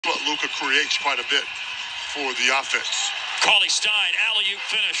Luka creates quite a bit for the offense. Cauley-Stein, alley-oop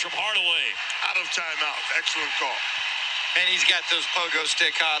finish from Hardaway. Out of timeout. Excellent call. And he's got those pogo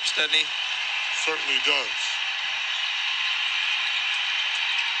stick hops, doesn't he? Certainly does.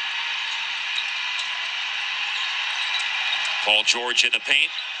 Paul George in the paint.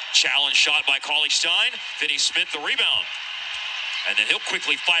 Challenge shot by Cauley-Stein. Finney-Smith the rebound. And then he'll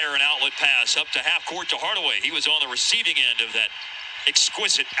quickly fire an outlet pass up to half court to Hardaway. He was on the receiving end of that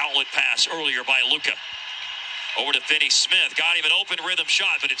exquisite outlet pass earlier by Luka. Over to Finney-Smith. Got him an open rhythm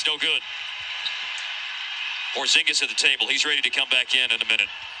shot, but it's no good. Porzingis at the table. He's ready to come back in a minute.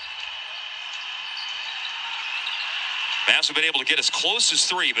 Mavs have been able to get as close as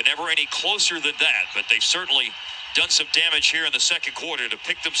 3, but never any closer than that. But they've certainly done some damage here in the second quarter to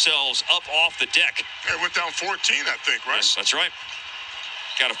pick themselves up off the deck. They went down 14, I think, right? Yes, that's right.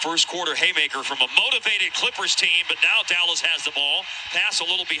 Got a first quarter haymaker from a motivated Clippers team, but now Dallas has the ball. Pass a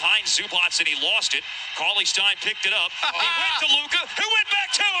little behind Zubac, and he lost it. Cauley-Stein picked it up. He went to Luka, who went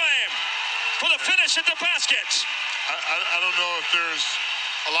back to him for the finish at the basket. I don't know if there's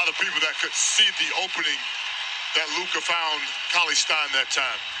a lot of people that could see the opening that Luka found Cauley-Stein that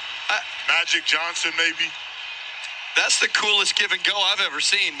time. Magic Johnson, maybe. That's the coolest give and go I've ever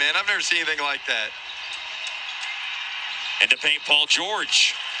seen, man. I've never seen anything like that. Into paint, Paul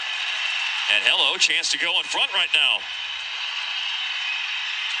George. And hello, chance to go in front right now.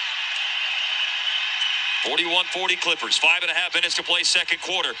 41-40 Clippers. 5.5 minutes to play second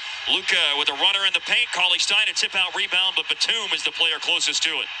quarter. Luka with a runner in the paint. Cauley-Stein a tip-out rebound, but Batum is the player closest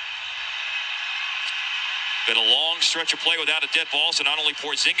to it. Been a long stretch of play without a dead ball, so not only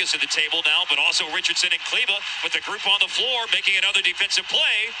Porzingis at the table now, but also Richardson and Kleba with the group on the floor making another defensive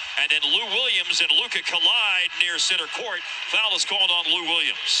play. And then Lou Williams and Luka collide near center court. Foul is called on Lou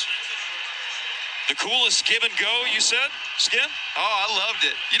Williams. The coolest give and go, you said, Skin? Oh, I loved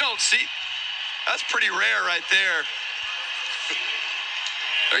it. You don't see... That's pretty rare right there.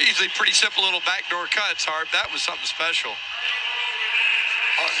 They're usually pretty simple little backdoor cuts, Harp. That was something special.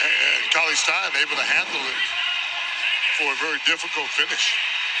 And Cauley-Stein able to handle it for a very difficult finish.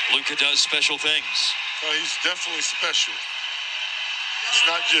 Luka does special things. He's definitely special. It's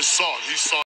not just salt. He's salt.